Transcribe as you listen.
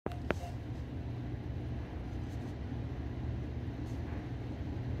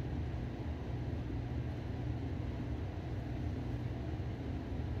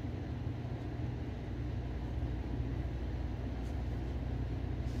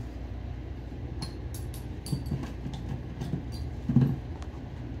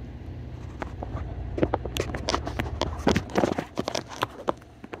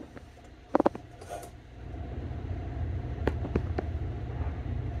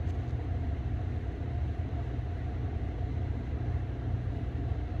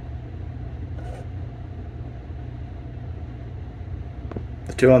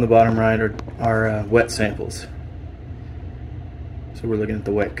two on the bottom right are wet samples. So we're looking at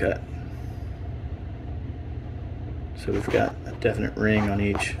the wet cut. So we've got a definite ring on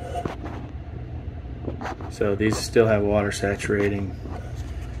each. So these still have water saturating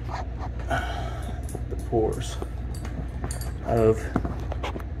the pores of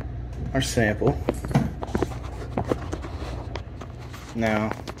our sample. Now,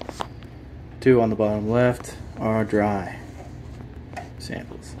 two on the bottom left are dry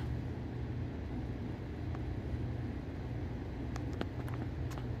samples.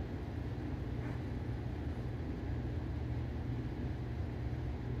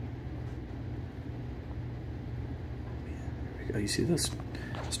 There we go. You see those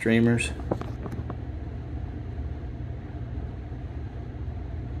streamers?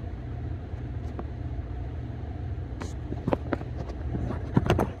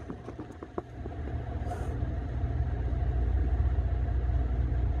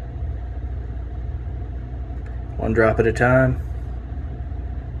 One drop at a time,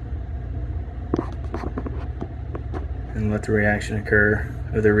 and let the reaction occur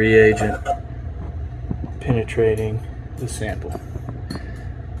of the reagent penetrating the sample.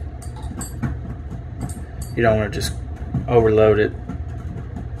 You don't want to just overload it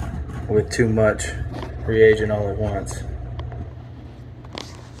with too much reagent all at once.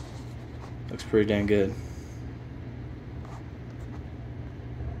 Looks pretty dang good.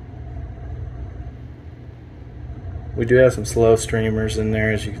 We do have some slow streamers in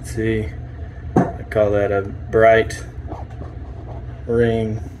there, as you can see. I call that a bright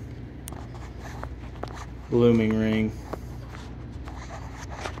ring, blooming ring.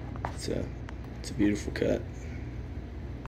 It's a beautiful cut.